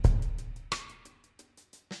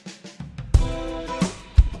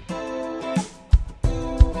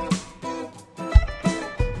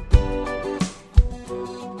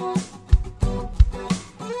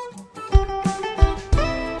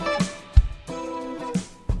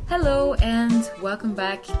Hello and welcome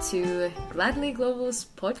back to Gladly Global's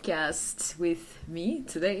podcast with me.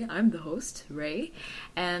 Today I'm the host, Ray,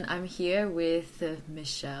 and I'm here with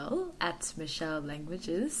Michelle at Michelle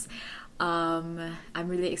Languages. I'm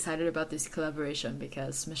really excited about this collaboration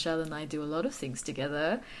because Michelle and I do a lot of things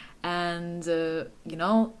together. And,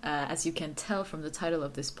 as you can tell from the title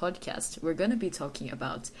of this podcast, we're going to be talking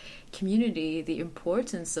about community, the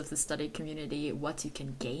importance of the study community, what you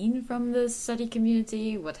can gain from the study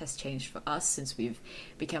community, what has changed for us since we've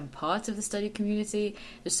become part of the study community.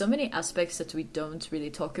 There's so many aspects that we don't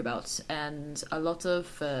really talk about, and a lot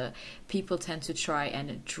of people tend to try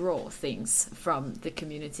and draw things from the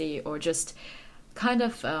community or just kind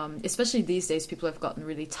of, especially these days, people have gotten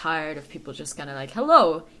really tired of people just kind of like,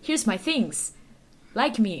 hello, here's my things,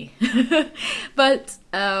 like me. But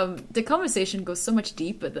the conversation goes so much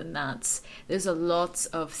deeper than that. There's a lot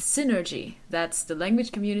of synergy that the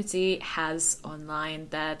language community has online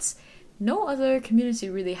that no other community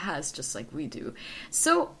really has, just like we do.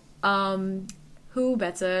 So, who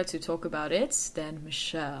better to talk about it than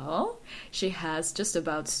Michelle? She has just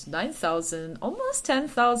about 9,000, almost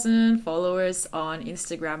 10,000 followers on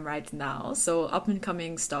Instagram right now. So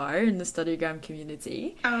up-and-coming star in the Studygram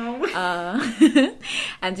community. Oh.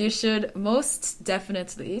 And you should most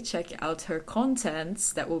definitely check out her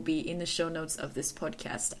content that will be in the show notes of this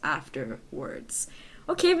podcast afterwards.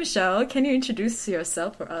 Okay, Michelle, can you introduce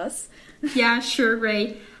yourself for us? Yeah, sure,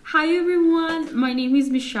 Ray. Hi, everyone. My name is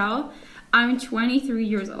Michelle. I'm 23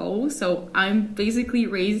 years old, so I'm basically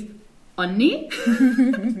raised 언니.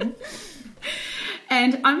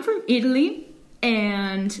 And I'm from Italy,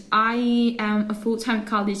 and I am a full-time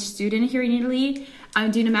college student here in Italy.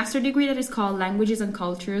 I'm doing a master's degree that is called Languages and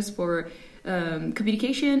Cultures for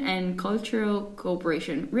Communication and Cultural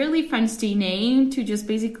Cooperation. Really fancy name to just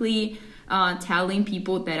basically telling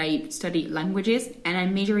people that I study languages, and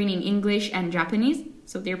I'm majoring in English and Japanese,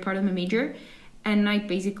 so they're part of my major. And I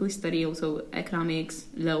basically study also economics,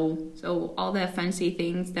 law, so all the fancy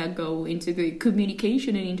things that go into the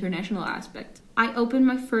communication and international aspect. I opened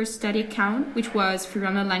my first study account, which was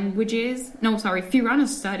Firana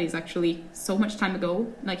Studies, actually, so much time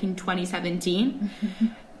ago, like in 2017.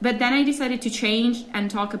 But then I decided to change and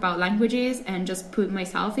talk about languages and just put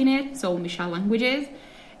myself in it, so Michelle Languages.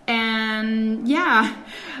 And yeah,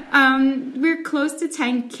 we're close to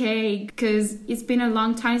 10K because it's been a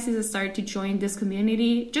long time since I started to join this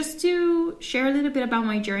community, just to share a little bit about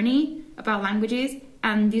my journey about languages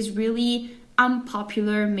and this really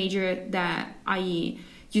unpopular major that I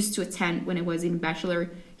used to attend when I was in bachelor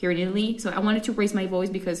here in Italy. So I wanted to raise my voice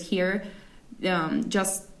because here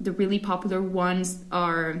just the really popular ones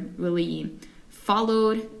are really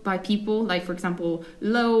followed by people, like for example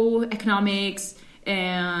law, economics,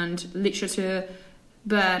 and literature.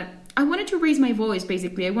 But I wanted to raise my voice,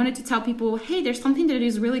 basically. I wanted to tell people, hey, there's something that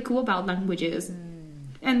is really cool about languages.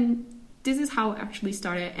 And this is how it actually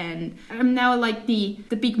started, and I'm now like the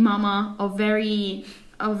big mama of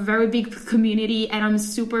a very big community, and I'm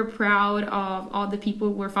super proud of all the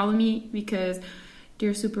people who are following me because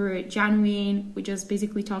they're super genuine. We just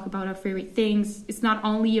basically talk about our favorite things. It's not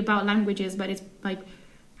only about languages, but it's like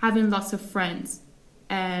having lots of friends.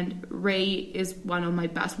 And Ray is one of my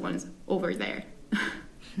best ones over there.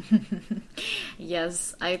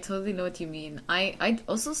 Yes, I totally know what you mean. I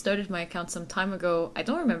also started my account some time ago. I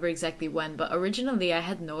don't remember exactly when, but originally I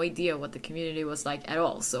had no idea what the community was like at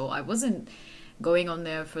all. So I wasn't going on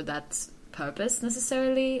there for that purpose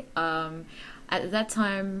necessarily. At that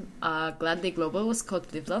time, Gladly Global was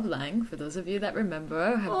called Live Love Lang, for those of you that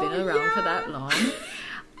remember, have been around for that long.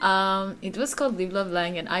 It was called Live Love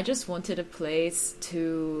Lang, and I just wanted a place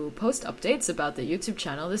to post updates about the YouTube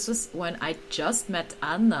channel. This was when I just met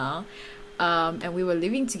Anna, and we were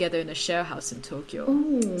living together in a share house in Tokyo.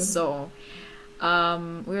 Ooh. So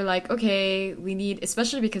we were like, okay, we need,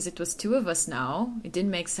 especially because it was two of us now, it didn't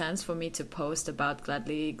make sense for me to post about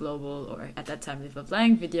Gladly Global, or at that time Live Love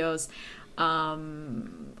Lang videos,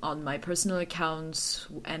 on my personal account,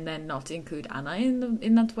 and then not include Anna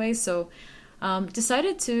in that way. So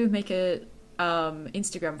decided to make a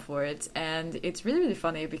Instagram for it, and it's really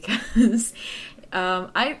funny because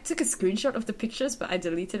I took a screenshot of the pictures, but I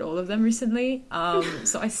deleted all of them recently.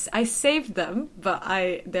 So I saved them, but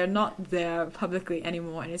they're not there publicly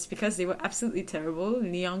anymore, and it's because they were absolutely terrible.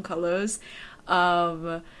 Neon colors,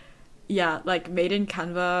 yeah, like made in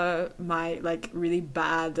Canva, my like really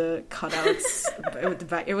bad cutouts with the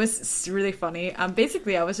back. It was really funny.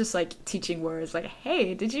 Basically I was just like teaching words like,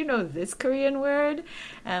 hey, did you know this Korean word?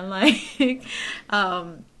 And like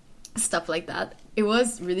stuff like that. It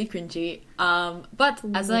was really cringy. But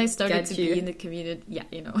as I started to be in the community, yeah,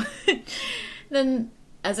 you know, then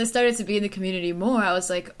as I started to be in the community more, I was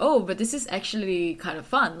like, oh, but this is actually kind of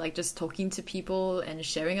fun. Like just talking to people and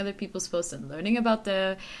sharing other people's posts and learning about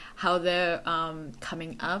how they're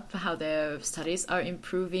coming up, how their studies are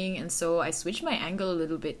improving. And so I switched my angle a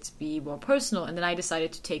little bit to be more personal. And then I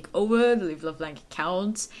decided to take over the Live Love Blank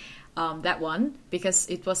account, that one, because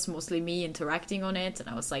it was mostly me interacting on it. And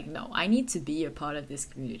I was like, no, I need to be a part of this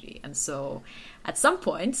community. And so at some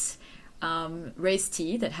point... Ray's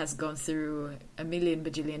tea, that has gone through a million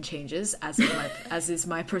bajillion changes, as is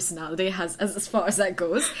my personality, as far as that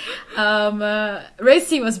goes. Ray's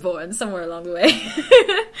tea was born somewhere along the way.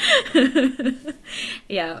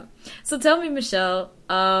 Yeah. So tell me, Michelle,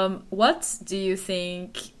 what do you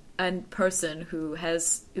think a person who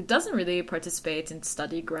doesn't really participate in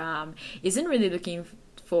StudyGram, isn't really looking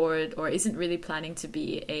forward or isn't really planning to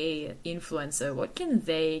be a influencer, what can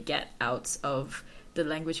they get out of the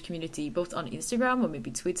language community, both on Instagram or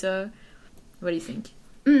maybe Twitter? What do you think?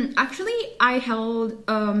 Actually, I held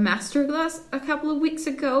a masterclass a couple of weeks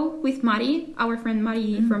ago with Mari, our friend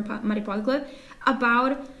Mari from Mari Polyglot,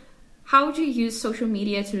 about how to use social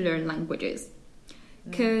media to learn languages.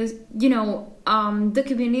 Because, the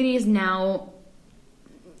community is now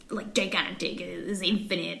like gigantic, it's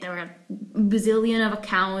infinite. There are a bazillion of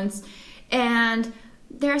accounts, and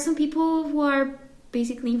there are some people who are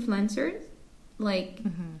basically influencers, like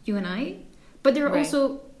you and I, but there are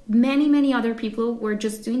also many other people who are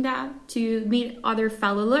just doing that to meet other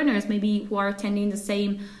fellow learners, maybe who are attending the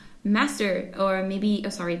same master, or maybe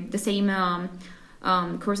the same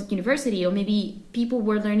course at university, or maybe people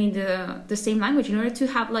who are learning the same language in order to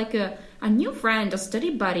have like a new friend, a study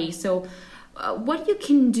buddy. So what you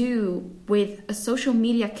can do with a social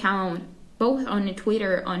media account, both on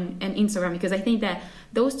Twitter and Instagram, because I think that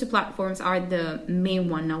those two platforms are the main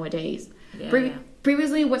one nowadays.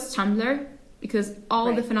 Previously it was Tumblr, because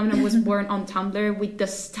all the phenomenon was born on Tumblr with the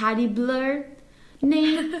Study Blur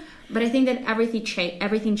name. But I think that everything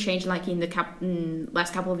changed like in the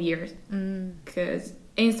last couple of years, because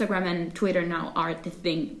Instagram and Twitter now are the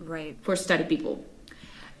thing for study people.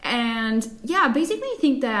 And basically I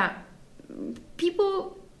think that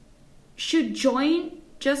people should join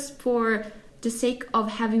just for the sake of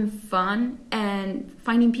having fun and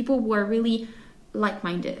finding people who are really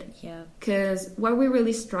like-minded. Because where we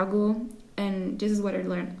really struggle, and this is what I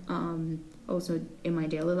learned also in my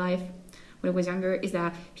daily life when I was younger, is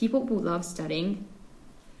that people who love studying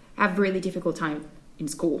have really difficult time in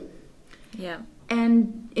school.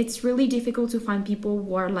 And it's really difficult to find people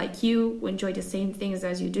who are like you, who enjoy the same things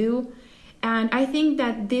as you do. And I think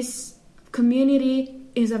that this community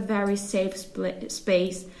is a very safe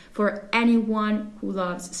space for anyone who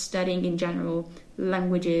loves studying in general,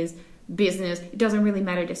 languages, business. It doesn't really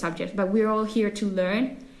matter the subject, but we're all here to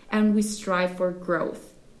learn, and we strive for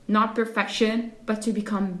growth, not perfection, but to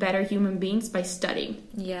become better human beings by studying.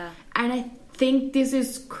 And I think this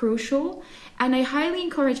is crucial, and I highly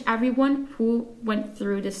encourage everyone who went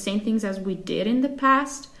through the same things as we did in the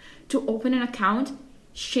past to open an account,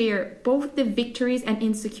 share both the victories and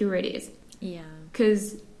insecurities.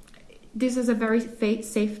 Because this is a very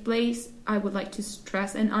safe place. I would like to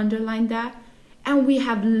stress and underline that. And we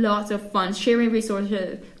have lots of fun sharing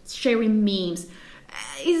resources, sharing memes.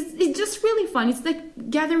 It's just really fun. It's like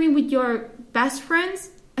gathering with your best friends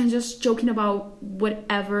and just joking about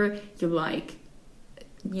whatever you like.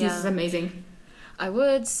 This is amazing. I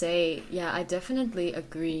would say, I definitely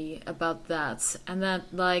agree about that. And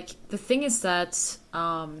that, like, the thing is that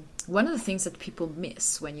one of the things that people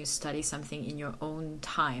miss when you study something in your own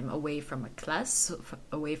time, away from a class,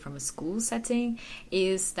 away from a school setting,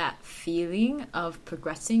 is that feeling of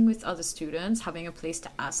progressing with other students, having a place to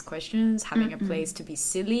ask questions, having a place to be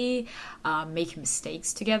silly, make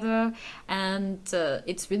mistakes together. And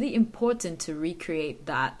it's really important to recreate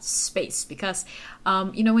that space, because,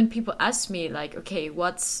 when people ask me, like, okay,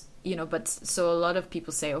 what's but so a lot of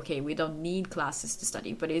people say, okay, we don't need classes to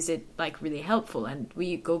study, but is it like really helpful? And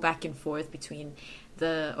we go back and forth between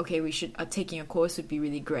taking a course would be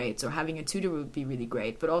really great, or having a tutor would be really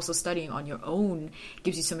great, but also studying on your own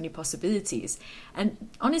gives you so many possibilities. And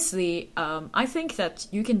honestly, I think that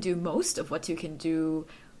you can do most of what you can do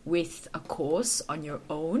with a course on your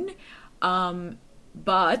own,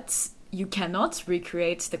 but you cannot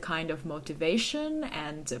recreate the kind of motivation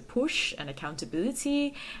and push and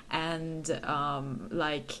accountability and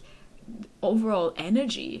overall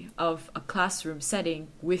energy of a classroom setting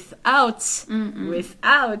without,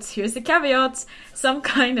 here's the caveat, some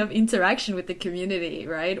kind of interaction with the community,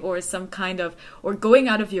 right? Or some kind of, or going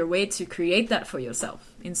out of your way to create that for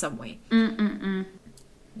yourself in some way.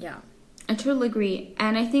 Yeah. I totally agree.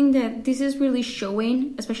 And I think that this is really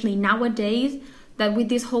showing, especially nowadays, that with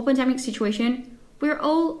this whole pandemic situation, we're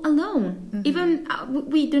all alone. Even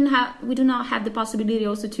we do not have the possibility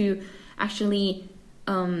also to actually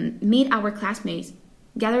meet our classmates,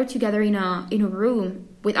 gather together in a room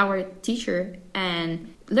with our teacher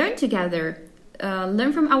and learn together,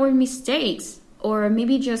 learn from our mistakes, or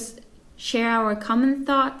maybe just share our common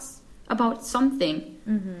thoughts about something.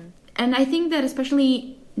 And I think that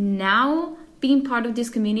especially now, being part of this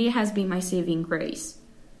community has been my saving grace.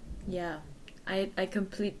 Yeah, I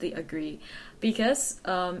completely agree. Because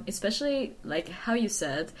especially like how you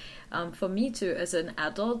said, for me too, as an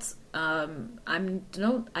adult, I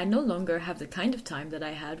no longer have the kind of time that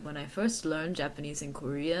I had when I first learned Japanese and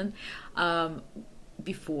Korean.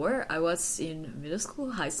 Before I was in middle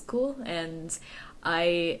school, high school, and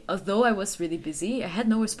although I was really busy, I had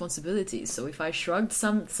no responsibilities. So if I shrugged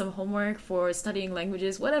some homework for studying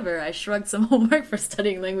languages, whatever, I shrugged some homework for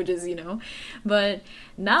studying languages, But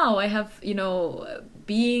now I have,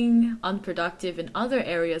 being unproductive in other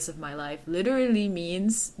areas of my life literally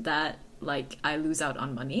means that like I lose out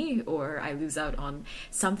on money, or I lose out on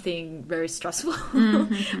something very stressful.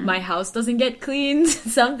 My house doesn't get cleaned,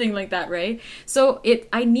 something like that, right? So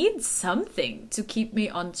I need something to keep me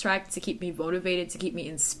on track, to keep me motivated, to keep me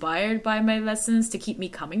inspired by my lessons, to keep me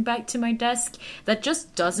coming back to my desk. That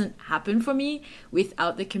just doesn't happen for me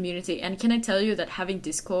without the community. And can I tell you that having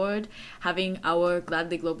Discord, having our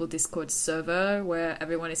Gladly Global Discord server where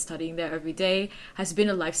everyone is studying there every day, has been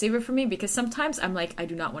a lifesaver for me, because sometimes I'm like, I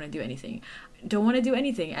do not want to do anything. Don't want to do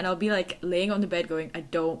anything, and I'll be like laying on the bed going, I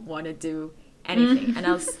don't want to do anything.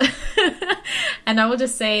 And I will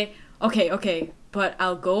just say, okay, but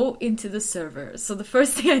I'll go into the server. So the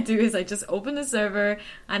first thing I do is I just open the server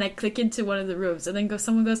and I click into one of the rooms, and then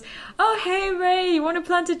someone goes, oh hey Ray, you want to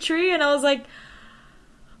plant a tree? And I was like,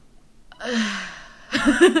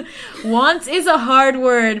 want is a hard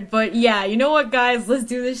word, but yeah, you know what, guys, let's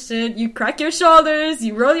do this shit. You crack your shoulders,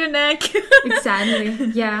 you roll your neck. Exactly.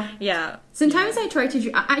 Yeah. Sometimes yeah. I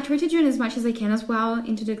try to join as much as I can as well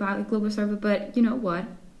into the global server, but you know what?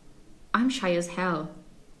 I'm shy as hell.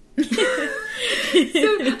 So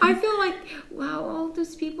I feel like, wow, all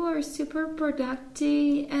those people are super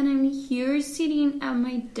productive, and I'm here sitting at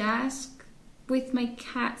my desk with my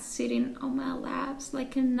cat sitting on my laps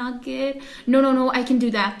like a nugget. No, I can do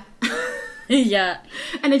that. Yeah.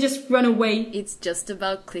 And I just run away. It's just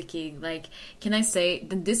about clicking. Like, can I say,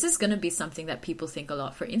 this is going to be something that people think a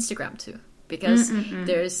lot for Instagram too. Because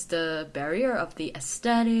there's the barrier of the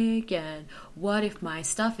aesthetic, and what if my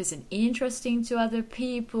stuff isn't interesting to other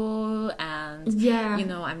people, and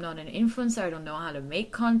I'm not an influencer, I don't know how to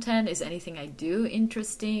make content, is anything I do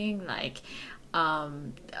interesting? Like,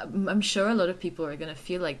 I'm sure a lot of people are going to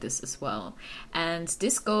feel like this as well. And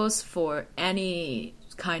this goes for any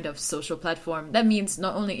kind of social platform. That means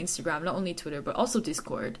not only Instagram, not only Twitter, but also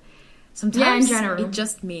Discord. Sometimes in general, it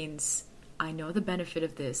just means, I know the benefit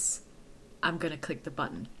of this, I'm going to click the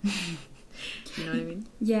button. You know what I mean?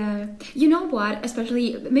 Yeah. You know what?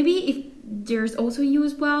 Especially, maybe if there's also you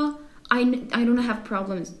as well, I don't have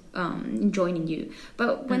problems joining you.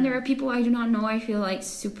 But when there are people I do not know, I feel like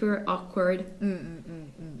super awkward.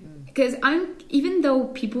 Because even though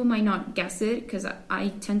people might not guess it, because I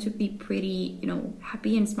tend to be pretty,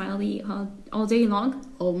 happy and smiley all day long,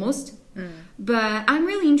 almost. But I'm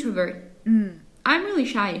really introvert. I'm really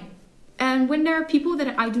shy. And when there are people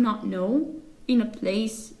that I do not know in a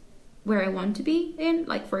place where I want to be in,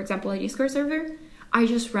 like for example a Discord server, I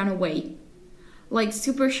just run away. Like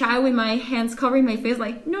super shy with my hands covering my face,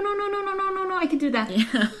 like no, I can do that.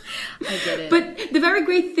 Yeah, I get it. But the very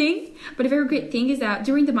great thing is that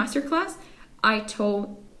during the masterclass, I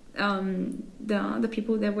told the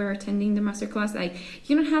people that were attending the masterclass, like,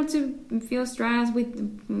 you don't have to feel stressed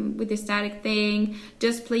with the static thing.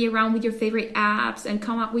 Just play around with your favorite apps and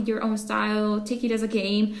come up with your own style. Take it as a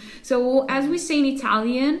game. So as we say in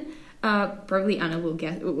Italian, probably Anna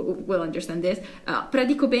will understand this.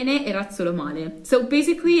 Predico bene e razzolo male. So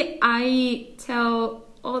basically, I tell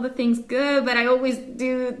all the things good, but I always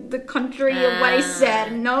do the contrary of what I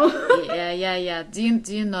said. No. Yeah. Do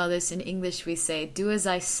you know this? In English, we say "do as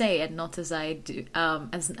I say and not as I do,"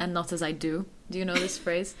 and not as I do. Do you know this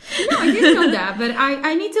phrase? No, I didn't know that, but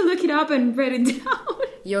I need to look it up and write it down.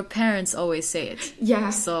 Your parents always say it.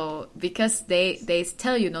 Yeah. So because they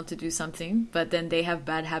tell you not to do something, but then they have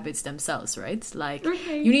bad habits themselves, right? Like,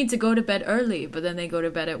 you need to go to bed early, but then they go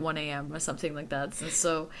to bed at 1 a.m. or something like that. And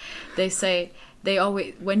so they say, they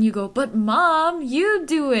always, when you go, but mom, you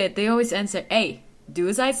do it, they always answer, hey, do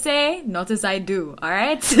as I say, not as I do. All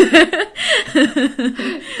right. That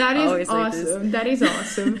is awesome. That is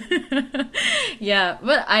awesome. Yeah,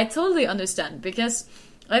 but I totally understand, because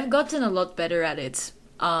I've gotten a lot better at it.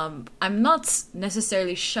 I'm not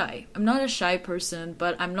necessarily shy. I'm not a shy person,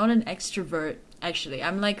 but I'm not an extrovert, actually.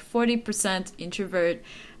 I'm like 40% introvert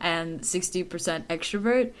and 60%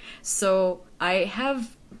 extrovert. So I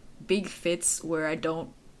have big fits where I don't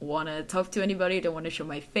want to talk to anybody, don't want to show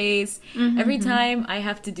my face. Every time I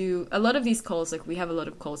have to do a lot of these calls, like we have a lot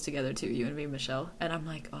of calls together too, you and me, Michelle, and I'm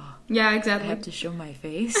like, oh, yeah, exactly. I have to show my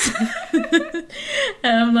face. And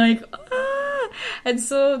I'm like, and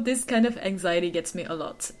so this kind of anxiety gets me a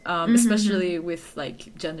lot, especially with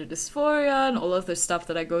like gender dysphoria and all of the stuff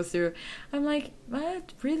that I go through. I'm like, I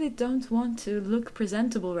really don't want to look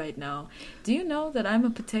presentable right now. Do you know that I'm a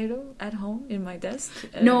potato at home in my desk?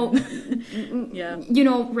 No. Yeah. You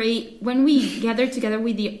know, Ray, when we gather together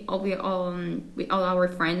with all our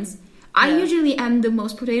friends, I usually am the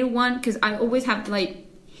most potato one because I always have like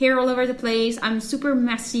hair all over the place. I'm super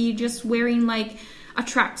messy, just wearing like a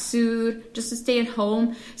tracksuit just to stay at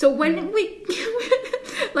home. So when we,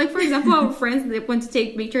 like for example, our friends that want to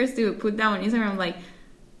take pictures to put down on Instagram, I'm like,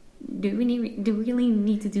 do we really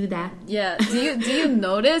need to do that? Yeah. Do you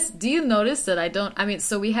notice? Do you notice that I don't? I mean,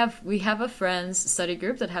 so we have a friends study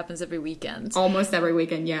group that happens every weekend. Almost every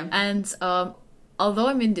weekend, yeah. And although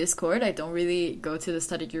I'm in Discord, I don't really go to the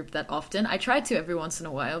study group that often. I try to every once in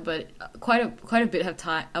a while, but quite a bit of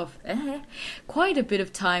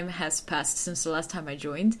time has passed since the last time I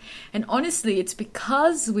joined. And honestly, it's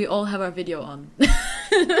because we all have our video on.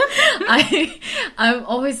 I'm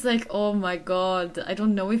always like, oh my god, I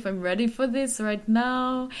don't know if I'm ready for this right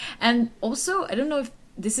now. And also, I don't know if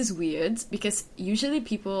this is weird because usually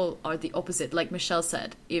people are the opposite. Like Michelle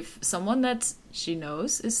said, if someone that she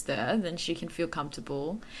knows is there, then she can feel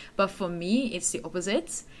comfortable. But for me, it's the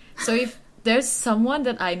opposite. So if there's someone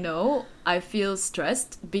that I know, I feel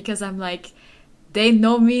stressed because I'm like, they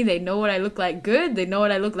know me, they know what I look like good, they know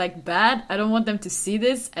what I look like bad. I don't want them to see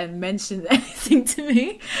this and mention anything to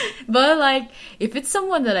me. But like, if it's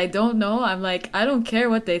someone that I don't know, I'm like, I don't care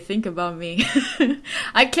what they think about me.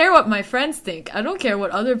 I care what my friends think. I don't care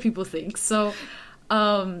what other people think. So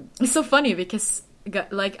it's so funny because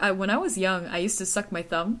like when I was young, I used to suck my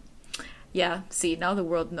thumb. Yeah, see, now the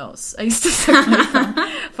world knows. I used to suck my thumb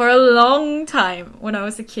for a long time when I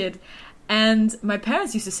was a kid. And my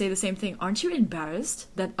parents used to say the same thing. Aren't you embarrassed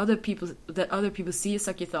that other people see you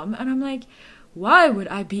suck your thumb? And I'm like, why would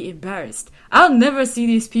I be embarrassed? I'll never see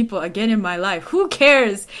these people again in my life. Who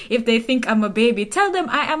cares if they think I'm a baby? Tell them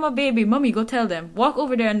I am a baby. Mommy, go tell them. Walk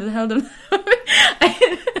over there and tell them.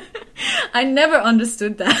 I never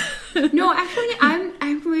understood that. No, actually,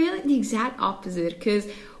 I'm really the exact opposite. Because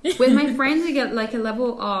with my friends, I get like a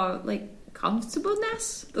level of like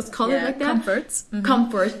comfortableness. Let's call it like that. Comforts.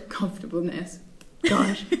 Mm-hmm. Comfortableness.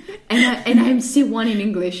 Gosh. and I'm C1 in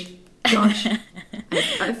English. Gosh.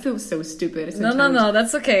 I feel so stupid sometimes. No,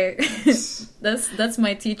 that's okay. that's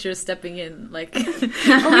my teacher stepping in, like,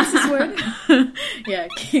 oh, what's this word? Yeah,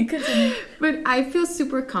 continue. But I feel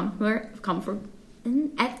super comfort.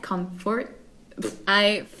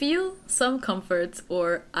 I feel some comfort,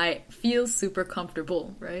 or I feel super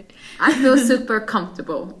comfortable, right? I feel super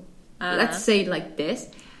comfortable. Let's say it like this.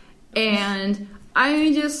 And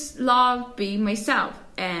I just love being myself.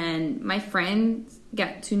 And my friends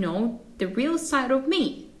get to know the real side of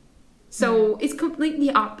me. So it's completely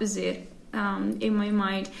opposite in my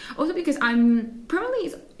mind. Also because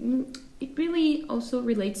it really also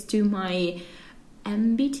relates to my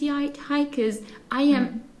MBTI type. Because I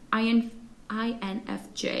am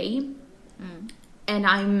INFJ. And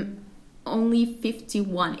I'm only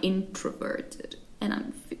 51 introverted. And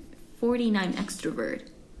I'm 49 extrovert.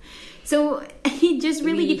 So it just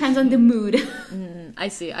really depends on the mood. I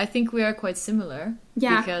see. I think we are quite similar.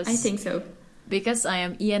 Yeah, I think so. Because I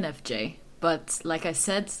am ENFJ, but like I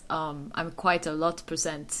said, I'm quite a lot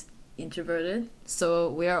percent introverted, so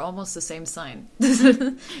we are almost the same sign.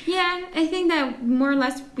 Yeah, I think that more or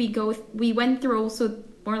less we went through also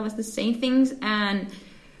more or less the same things, and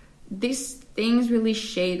these things really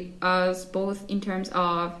shape us both in terms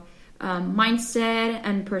of mindset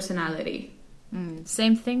and personality.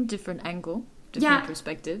 Same thing, different angle, different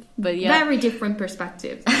perspective, but very different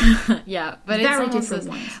perspectives. Yeah, but very it's different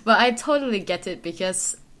ones. But I totally get it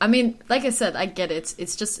because I mean, like I said, I get it.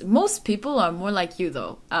 It's just most people are more like you,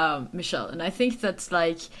 though, Michelle, and I think that's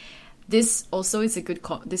like. This also is a good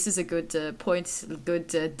point, good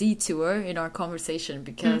detour in our conversation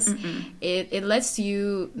because it lets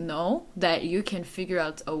you know that you can figure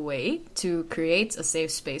out a way to create a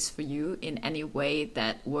safe space for you in any way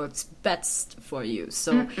that works best for you.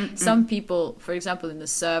 So some people, for example, in the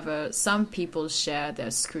server, some people share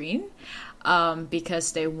their screen.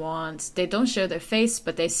 because they don't share their face,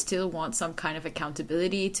 but they still want some kind of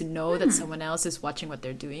accountability to know that someone else is watching what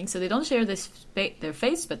they're doing. So they don't share their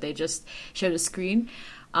face, but they just share the screen.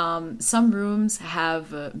 Some rooms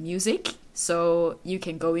have music, so you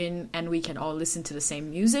can go in and we can all listen to the same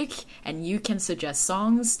music, and you can suggest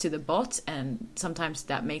songs to the bot, and sometimes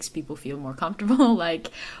that makes people feel more comfortable. Like,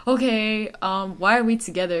 okay, why are we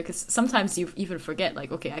together? Because sometimes you even forget,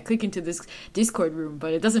 like, okay, I click into this Discord room,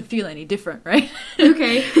 but it doesn't feel any different, right?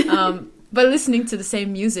 Okay. But listening to the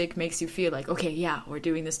same music makes you feel like, okay, yeah, we're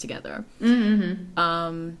doing this together.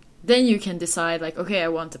 Mm-hmm. Then you can decide, like, okay, I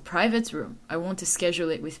want a private room. I want to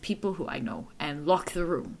schedule it with people who I know and lock the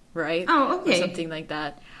room, right? Oh, okay. Or something like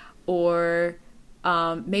that. Or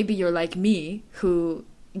maybe you're like me, who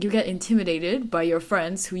you get intimidated by your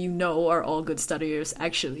friends who you know are all good studiers,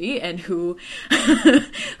 actually, and who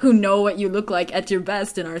who know what you look like at your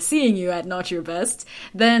best and are seeing you at not your best.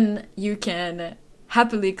 Then you can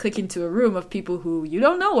happily click into a room of people who you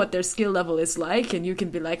don't know what their skill level is like, and you can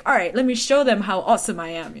be like, all right, let me show them how awesome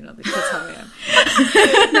I am. You know, like, that's how I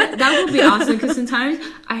am. that would be awesome, because sometimes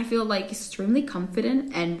I feel like extremely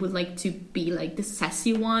confident and would like to be like the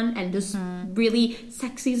sassy one and this really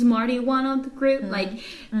sexy smarty one of the group. Like,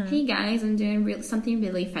 hey guys, I'm doing something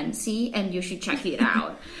really fancy and you should check it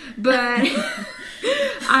out. But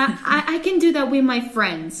I can do that with my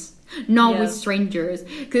friends, not with strangers,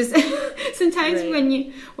 because sometimes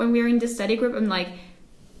when we're in the study group, I'm like,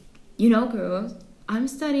 you know, girls, I'm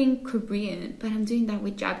studying Korean, but I'm doing that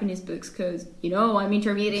with Japanese books because, you know, I'm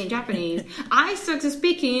intermediate in Japanese. I suck at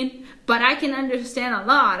speaking, but I can understand a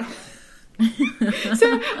lot. So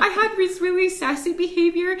I had this really sassy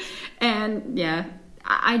behavior, and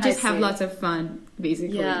I just have lots of fun,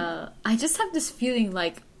 basically. Yeah, I just have this feeling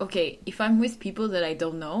like, okay, if I'm with people that I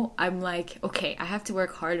don't know, I'm like, okay, I have to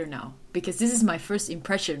work harder now, because this is my first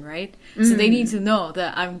impression, right? So they need to know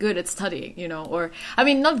that I'm good at studying, you know, or, I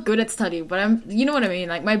mean, not good at studying, but you know what I mean?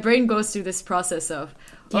 Like, my brain goes through this process of,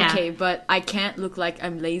 okay, but I can't look like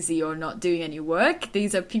I'm lazy or not doing any work.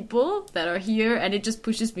 These are people that are here, and it just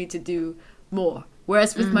pushes me to do more.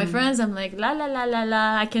 Whereas with my friends, I'm like, la la la la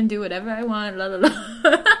la, I can do whatever I want, la la la.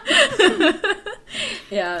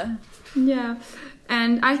 Yeah.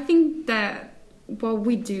 And I think that what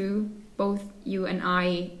we do, both you and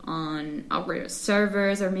I, on our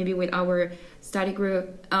servers or maybe with our study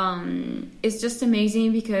group, is just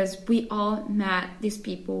amazing, because we all met these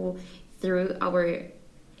people through our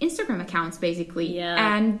Instagram accounts, basically.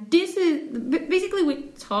 Yeah. And this is basically, we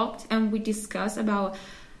talked and we discussed about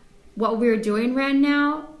what we're doing right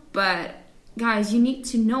now, but guys, you need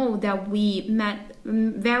to know that we met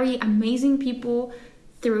very amazing people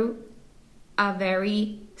through a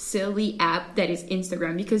very silly app that is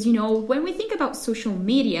Instagram. Because, you know, when we think about social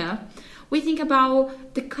media, we think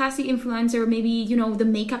about the classy influencer, maybe, you know, the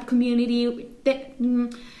makeup community, that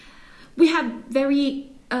we have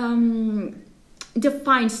very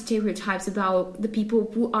defined stereotypes about the people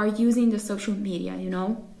who are using the social media, you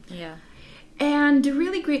know. And the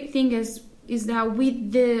really great thing is that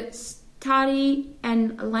with the study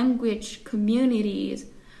and language communities,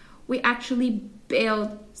 we actually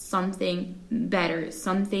build something better,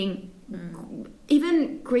 something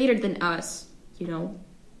even greater than us, you know?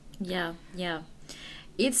 Yeah.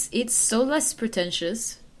 It's so less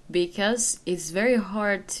pretentious, because it's very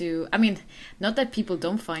hard to, I mean, not that people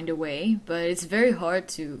don't find a way, but it's very hard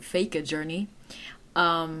to fake a journey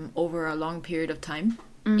over a long period of time.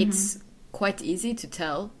 It's quite easy to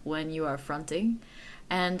tell when you are fronting,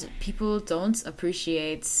 and people don't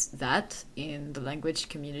appreciate that in the language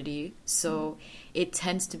community, so it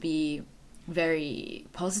tends to be very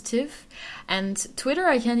positive. And Twitter,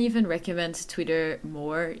 I can even recommend Twitter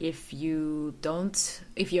more if you're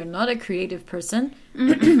not a creative person,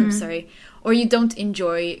 sorry, or you don't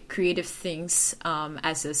enjoy creative things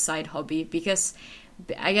as a side hobby, because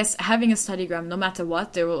I guess having a studygram, no matter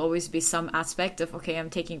what, there will always be some aspect of, okay, I'm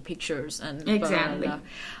taking pictures and exactly. Blah,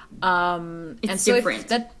 blah, blah. It's and so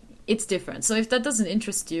different. It's different. So if that doesn't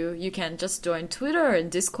interest you, you can just join Twitter and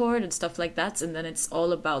Discord and stuff like that, and then it's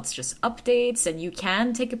all about just updates, and you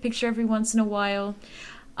can take a picture every once in a while.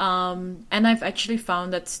 And I've actually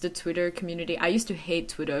found that the Twitter community, I used to hate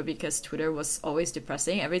Twitter because Twitter was always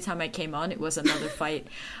depressing. Every time I came on, it was another fight,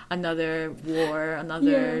 another war,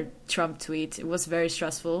 another Trump tweet. It was very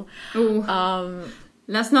stressful.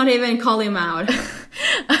 Let's not even call him out.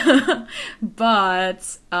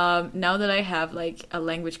 But now that I have like a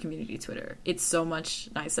language community Twitter, it's so much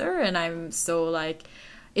nicer, and I'm so like,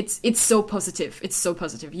 it's so positive. It's so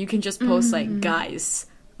positive. You can just post like, guys,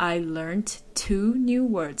 I learned 2 new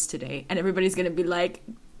words today, and everybody's gonna be like,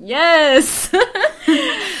 yes.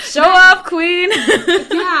 Show up, queen!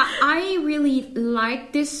 Yeah, I really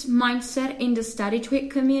like this mindset in the Study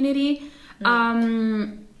Tweet community.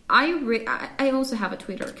 I also have a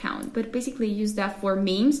Twitter account, but basically use that for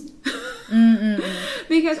memes.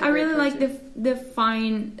 Because I really like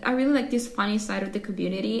I really like this funny side of the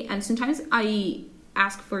community, and sometimes I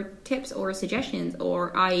ask for tips or suggestions,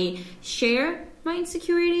 or I share my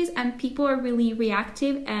insecurities, and people are really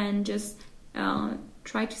reactive and just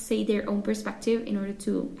try to say their own perspective in order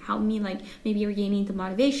to help me, like maybe regaining the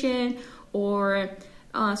motivation, or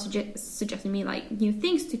suggesting me like new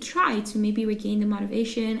things to try to maybe regain the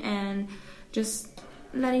motivation, and just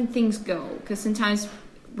letting things go, because sometimes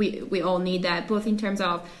we all need that, both in terms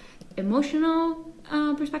of emotional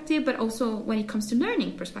perspective, but also when it comes to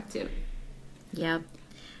learning perspective. Yeah,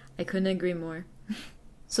 I couldn't agree more.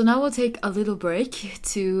 So now we'll take a little break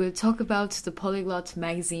to talk about the Polyglot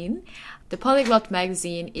magazine. The Polyglot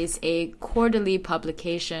magazine is a quarterly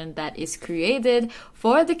publication that is created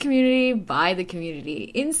for the community by the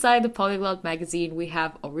community. Inside the Polyglot magazine, we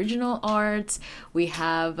have original art, we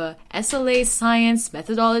have SLA science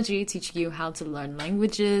methodology teaching you how to learn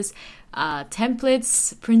languages,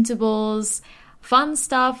 templates, printables, fun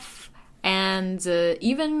stuff, and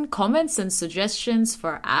even comments and suggestions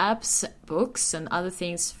for apps, books, and other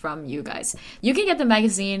things from you guys. You can get the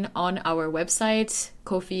magazine on our website,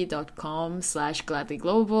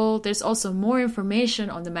 ko-fi.com/gladlyglobal. There's also more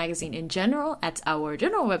information on the magazine in general at our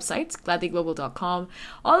general website, gladlyglobal.com.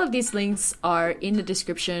 All of these links are in the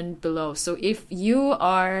description below. So if you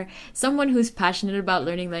are someone who's passionate about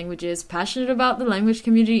learning languages, passionate about the language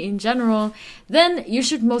community in general, then you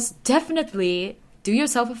should most definitely do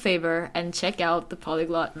yourself a favor and check out the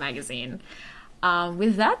Polyglot magazine.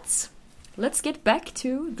 With that, let's get back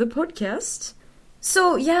to the podcast.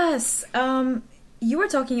 So yes, you were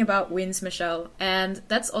talking about wins, Michelle, and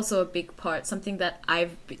that's also a big part, something that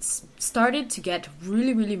I've started to get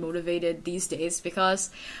really, really motivated these days,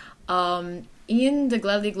 because in the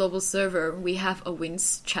Gladly Global server, we have a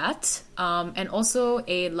wins chat and also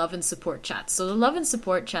a love and support chat. So the love and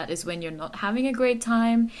support chat is when you're not having a great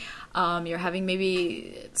time, you're having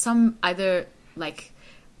maybe some either like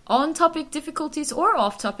on-topic difficulties or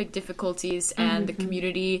off-topic difficulties, and the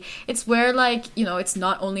community, it's where, like, you know, it's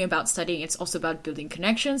not only about studying, it's also about building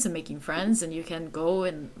connections and making friends, and you can go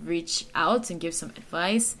and reach out and give some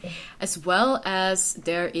advice, as well as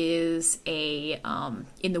there is a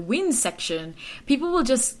in the wins section, people will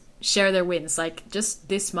just share their wins. Like just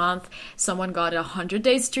this month, someone got a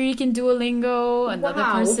 100-day streak in Duolingo. Another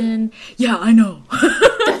person, yeah, I know.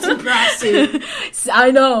 That's impressive.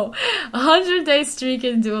 I know, 100-day streak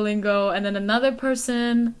in Duolingo, and then another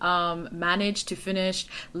person managed to finish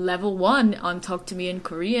level 1 on Talk to Me in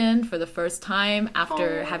Korean for the first time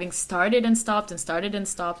after having started and stopped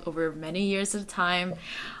over many years at a time,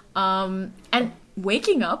 and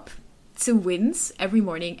waking up to wins every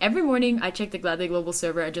morning. Every morning I check the Gladly Global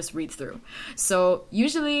server. I just read through. So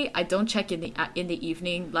usually I don't check in the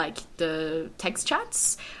evening, like the text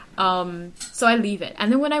chats. So I leave it.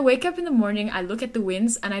 And then when I wake up in the morning, I look at the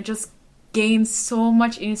wins and I just gain so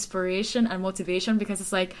much inspiration and motivation, because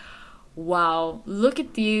it's like, wow, look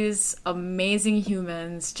at these amazing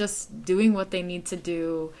humans just doing what they need to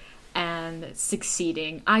do and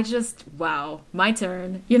succeeding. I just, wow, my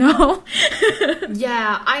turn, you know?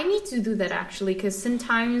 Yeah, I need to do that actually, because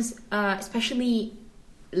sometimes, especially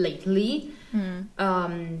lately,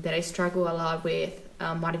 that I struggle a lot with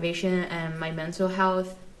motivation and my mental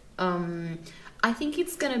health. I think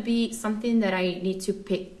it's gonna be something that I need to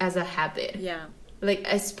pick as a habit. Yeah. Like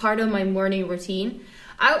as part of my morning routine.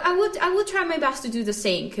 I would try my best to do the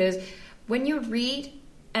same, because when you read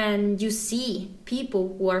and you see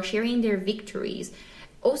people who are sharing their victories,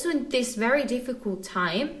 also in this very difficult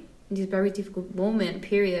time, this very difficult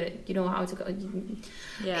period, you know how to go.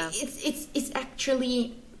 Yeah, it's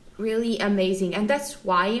actually really amazing, and that's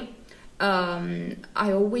why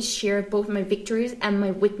I always share both my victories and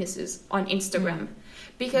my weaknesses on Instagram,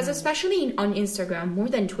 because especially on Instagram, more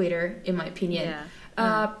than Twitter, in my opinion.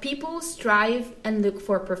 People strive and look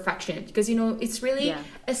for perfection, because you know it's really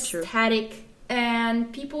aesthetic.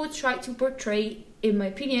 And people try to portray, in my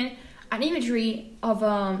opinion, an imagery of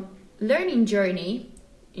a learning journey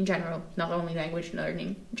in general, not only language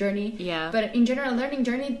learning journey, but in general learning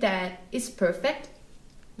journey that is perfect.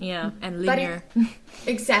 Yeah, and linear.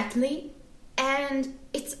 Exactly. And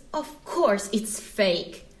it's, of course, it's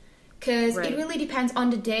fake. Because it really depends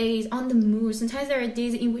on the days, on the mood. Sometimes there are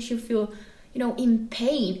days in which you feel, you know, in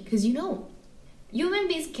pain. Because, you know, human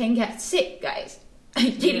beings can get sick, guys.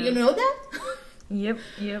 Did you know that? Yep.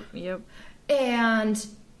 And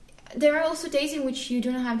there are also days in which you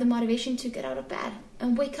do not have the motivation to get out of bed.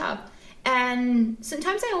 and wake up. And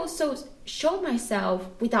sometimes I also show myself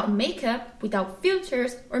without makeup, without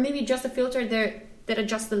filters, or maybe just a filter that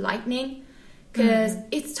adjusts the lighting, because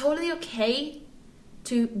it's totally okay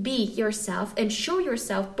to be yourself and show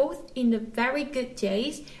yourself both in the very good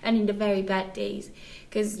days and in the very bad days.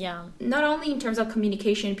 Because not only in terms of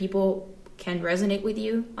communication, people can resonate with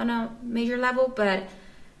you on a major level, but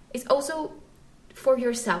it's also for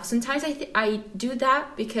yourself. Sometimes I do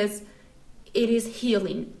that because it is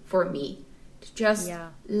healing for me to just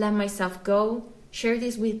let myself go, share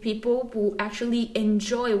this with people who actually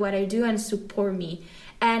enjoy what I do and support me.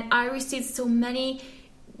 And I received so many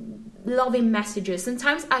loving messages.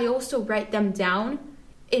 Sometimes I also write them down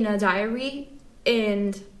in a diary,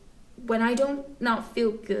 and when I don't not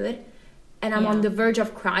feel good and I'm on the verge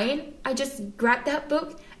of crying, I just grab that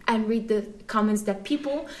book and read the comments that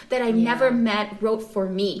people that I never met wrote for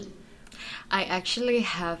me. I actually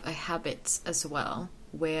have a habit as well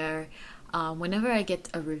where whenever I get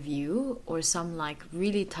a review or some like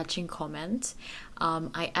really touching comment,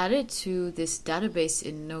 I add it to this database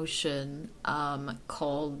in Notion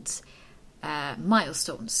called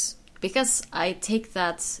Milestones, because I take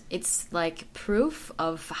that it's like proof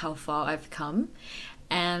of how far I've come.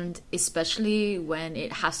 And especially when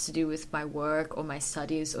it has to do with my work or my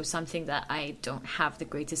studies or something that I don't have the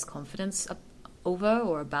greatest confidence over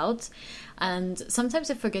or about. And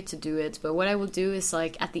sometimes I forget to do it, but what I will do is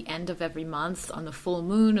like at the end of every month on a full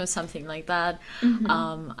moon or something like that,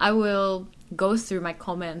 I will go through my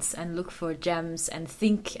comments and look for gems and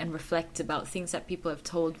think and reflect about things that people have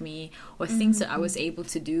told me or things that I was able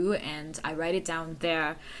to do, and I write it down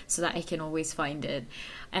there so that I can always find it.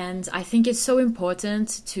 And I think it's so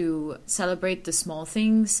important to celebrate the small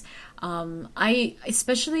things.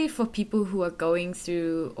 Especially for people who are going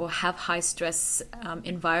through or have high stress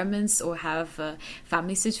environments or have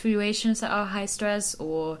family situations that are high stress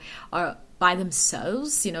or are by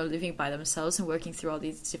themselves, living by themselves and working through all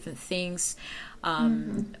these different things, are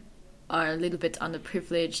a little bit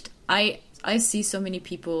underprivileged. I see so many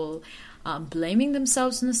people blaming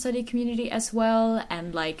themselves in the study community as well,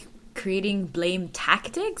 and like creating blame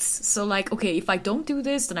tactics. So like, okay, if I don't do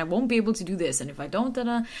this, then I won't be able to do this, and if I don't, then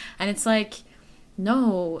and it's like,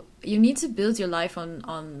 no, you need to build your life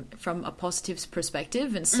on from a positive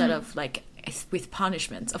perspective instead of like with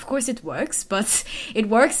punishment. Of course it works, but it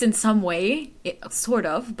works in some way, sort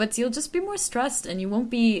of, but you'll just be more stressed, and you won't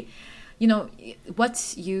be,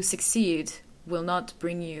 what you succeed will not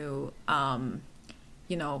bring you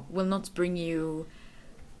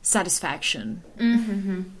satisfaction.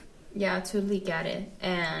 Yeah, I totally get it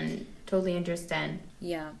and totally understand.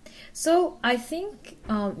 Yeah. So I think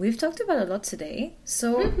we've talked about a lot today.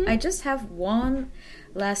 So I just have one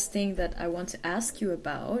last thing that I want to ask you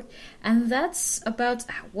about, and that's about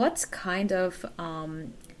what kind of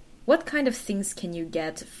things can you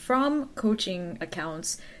get from coaching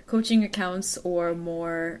accounts or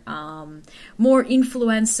more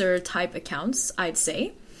influencer type accounts, I'd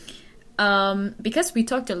say. Because we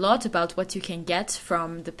talked a lot about what you can get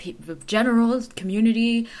from the general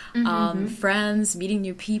community, friends, meeting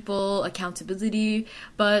new people, accountability.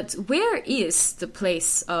 But where is the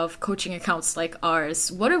place of coaching accounts like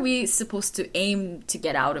ours? What are we supposed to aim to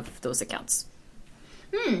get out of those accounts?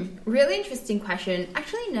 Really interesting question.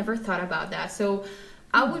 Actually, I never thought about that. So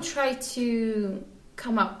I will try to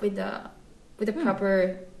come up with a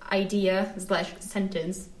proper idea /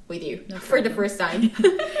 sentence with you for the first time.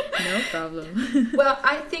 No problem. Well,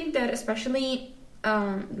 I think that especially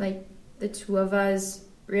like the two of us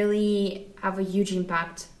really have a huge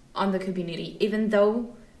impact on the community, even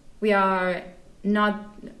though we are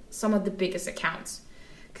not some of the biggest accounts.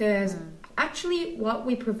 Because actually what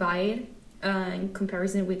we provide in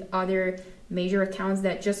comparison with other major accounts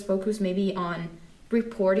that just focus maybe on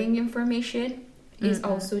reporting information is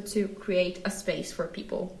also to create a space for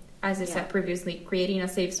people. As I said previously, creating a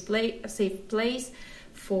safe place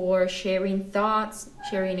for sharing thoughts,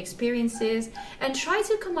 sharing experiences, and try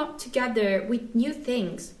to come up together with new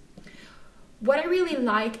things. What I really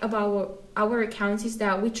like about our accounts is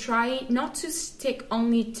that we try not to stick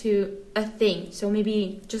only to a thing, so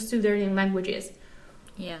maybe just to learning languages.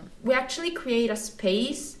 Yeah. We actually create a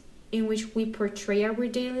space in which we portray our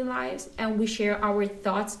daily lives and we share our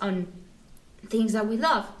thoughts on things that we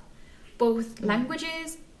love, both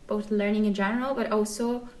languages, both learning in general, but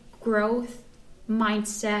also growth,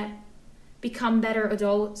 mindset, become better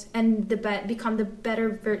adults, and become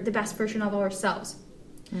the best version of ourselves.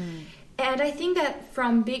 And I think that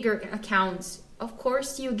from bigger accounts, of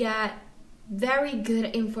course, you get very good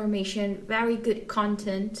information, very good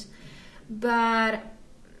content, but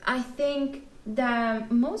I think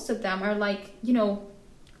that most of them are like,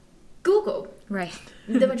 Google. Right.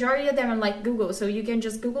 The majority of them are like Google. So you can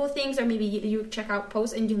just Google things, or maybe you check out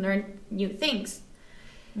posts and you learn new things.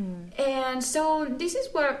 And so this is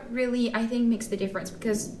what really, I think, makes the difference,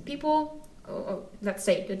 because people, let's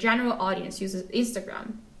say the general audience, uses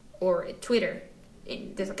Instagram or Twitter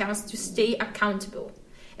in these accounts to stay accountable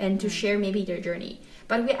and to share maybe their journey.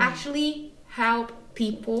 But we actually help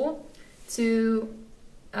people to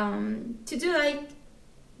do like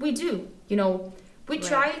we do. We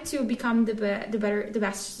try to become the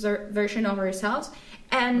best version of ourselves,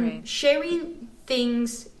 and sharing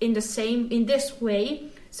things in this way.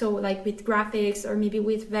 So like with graphics, or maybe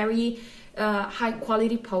with very high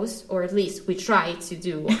quality posts, or at least we try to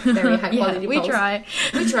do very high quality posts.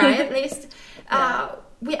 We try at least.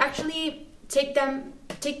 We actually take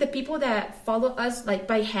the people that follow us like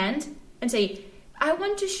by hand and say, I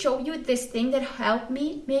want to show you this thing that helped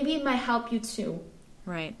me. Maybe it might help you too.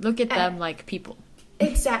 Right. Look at them like people.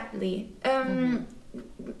 Exactly.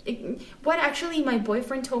 What actually my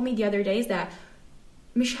boyfriend told me the other day is that,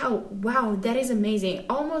 Michelle, wow, that is amazing.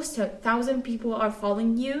 Almost 1,000 people are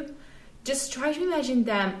following you. Just try to imagine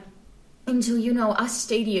them into, a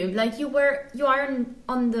stadium. Like you are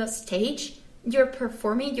on the stage, you're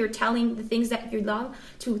performing, you're telling the things that you love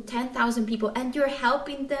to 10,000 people, and you're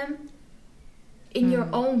helping them in your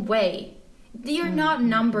own way. They are not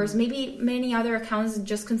numbers. Maybe many other accounts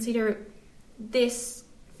just consider this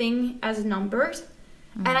thing as numbers.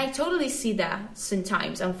 And I totally see that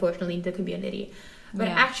sometimes, unfortunately, in the community. But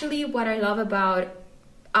actually, what I love about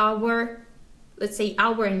our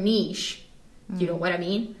niche, you know what I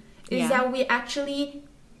mean, is that we actually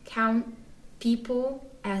count people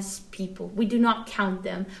as people. We do not count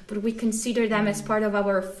them, but we consider them as part of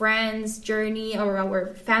our friends' journey or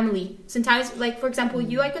our family. Sometimes, like, for example,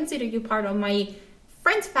 I consider you part of my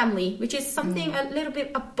friend's family, which is something a little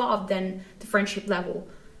bit above than the friendship level.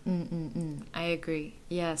 I agree.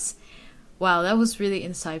 Yes. Wow, that was really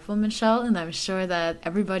insightful, Michelle, and I'm sure that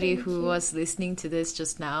everybody who was listening to this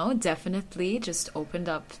just now definitely just opened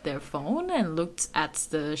up their phone and looked at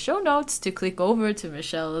the show notes to click over to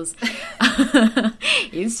Michelle's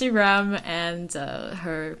Instagram and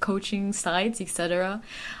her coaching sites, etc.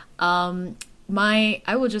 I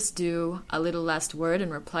will just do a little last word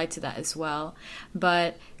and reply to that as well.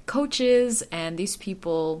 But coaches and these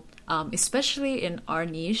people, especially in our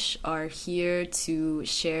niche, are here to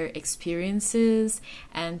share experiences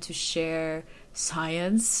and to share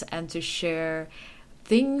science and to share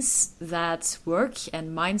things that work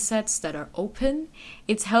and mindsets that are open.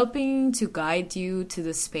 It's helping to guide you to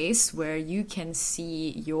the space where you can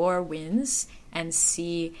see your wins and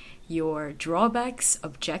see your drawbacks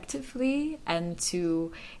objectively and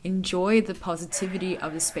to enjoy the positivity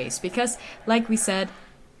of the space. Because, like we said,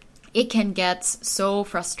 it can get so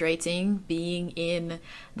frustrating being in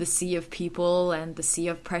the sea of people and the sea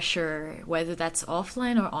of pressure, whether that's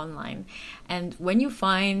offline or online. And when you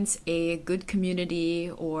find a good community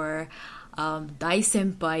or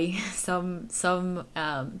dai-senpai, some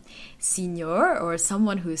senior or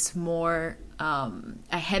someone who's more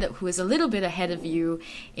who is a little bit ahead of you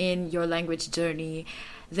in your language journey,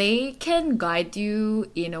 they can guide you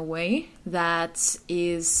in a way that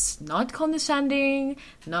is not condescending,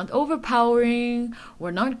 not overpowering.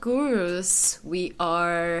 We're not gurus. We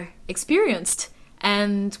are experienced,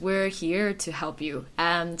 and we're here to help you.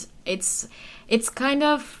 And it's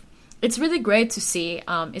really great to see,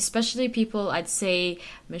 especially people, I'd say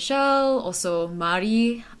Michelle, also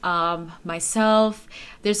Mari, myself.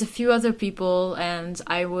 There's a few other people, and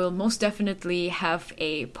I will most definitely have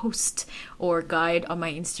a post or guide on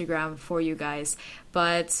my Instagram for you guys.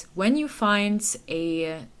 But when you find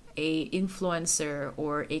a influencer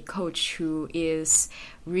or a coach who is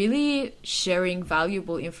really sharing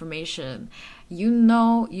valuable information,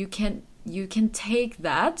 you can take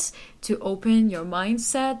that to open your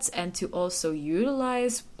mindset and to also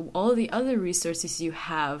utilize all the other resources you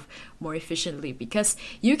have more efficiently, because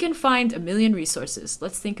you can find a million resources.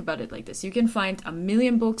 Let's think about it like this. You can find a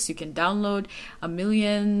million books, you can download a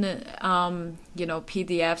million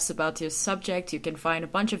PDFs about your subject, you can find a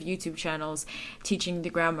bunch of YouTube channels teaching the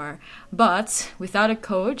grammar, but without a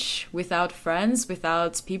coach, without friends,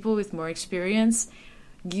 without people with more experience,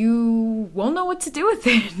 you won't know what to do with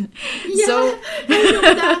it. Yeah, So I know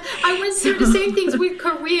that. I went through the same things with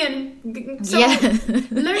Korean. So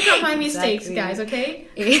learn from my mistakes, guys, okay?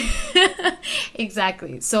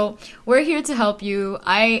 Exactly. So we're here to help you.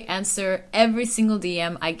 I answer every single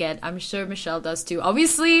DM I get. I'm sure Michelle does too.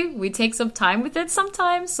 Obviously, we take some time with it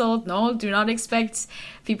sometimes, so no, do not expect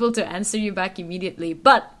people to answer you back immediately.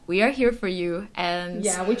 But we are here for you, and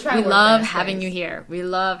yeah, we love having you here. We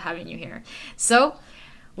love having you here. So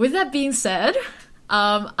with that being said,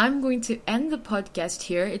 I'm going to end the podcast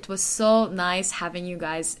here. It was so nice having you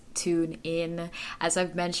guys tune in. As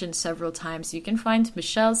I've mentioned several times, you can find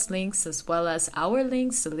Michelle's links as well as our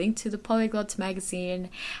links, the link to the Polyglot magazine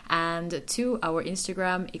and to our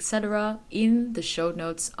Instagram, etc. in the show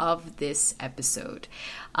notes of this episode.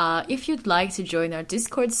 If you'd like to join our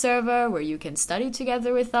Discord server where you can study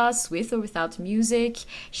together with us, with or without music,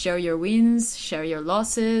 share your wins, share your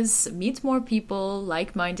losses, meet more people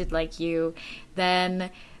like-minded like you,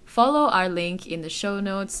 then follow our link in the show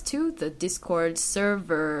notes to the Discord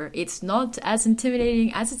server. It's not as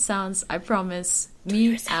intimidating as it sounds, I promise. Do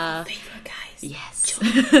yourself a favor, guys. Yes.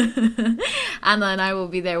 Anna and I will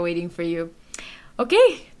be there waiting for you.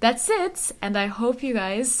 Okay, that's it. And I hope you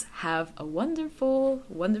guys have a wonderful,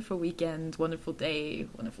 wonderful weekend, wonderful day,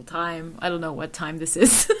 wonderful time. I don't know what time this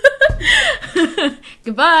is.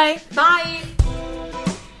 Goodbye. Bye.